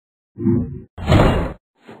You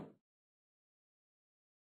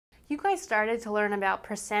guys started to learn about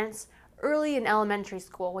percents early in elementary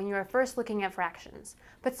school when you were first looking at fractions.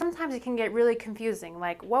 But sometimes it can get really confusing,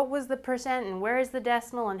 like what was the percent and where is the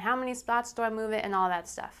decimal and how many spots do I move it and all that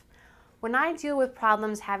stuff. When I deal with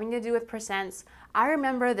problems having to do with percents, I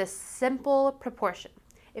remember this simple proportion.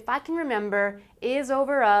 If I can remember is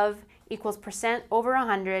over of equals percent over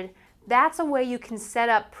 100, that's a way you can set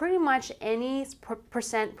up pretty much any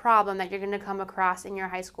percent problem that you're going to come across in your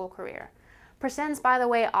high school career. Percents, by the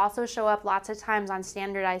way, also show up lots of times on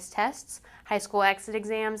standardized tests, high school exit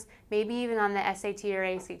exams, maybe even on the SAT or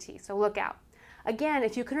ACT, so look out. Again,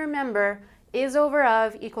 if you can remember is over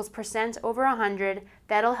of equals percent over 100,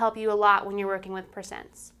 that'll help you a lot when you're working with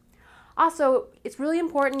percents. Also, it's really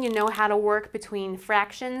important you know how to work between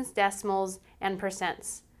fractions, decimals, and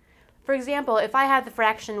percents. For example, if I have the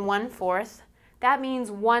fraction 1/4, that means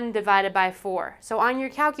 1 divided by 4. So on your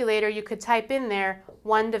calculator, you could type in there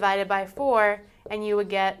 1 divided by 4, and you would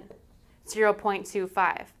get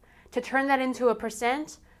 0.25. To turn that into a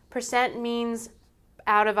percent means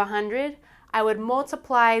out of 100, I would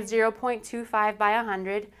multiply 0.25 by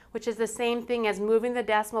 100, which is the same thing as moving the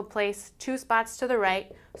decimal place 2 spots to the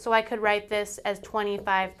right, so I could write this as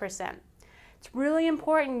 25%. It's really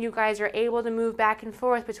important you guys are able to move back and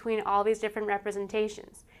forth between all these different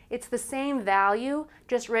representations. It's the same value,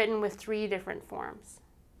 just written with 3 different forms.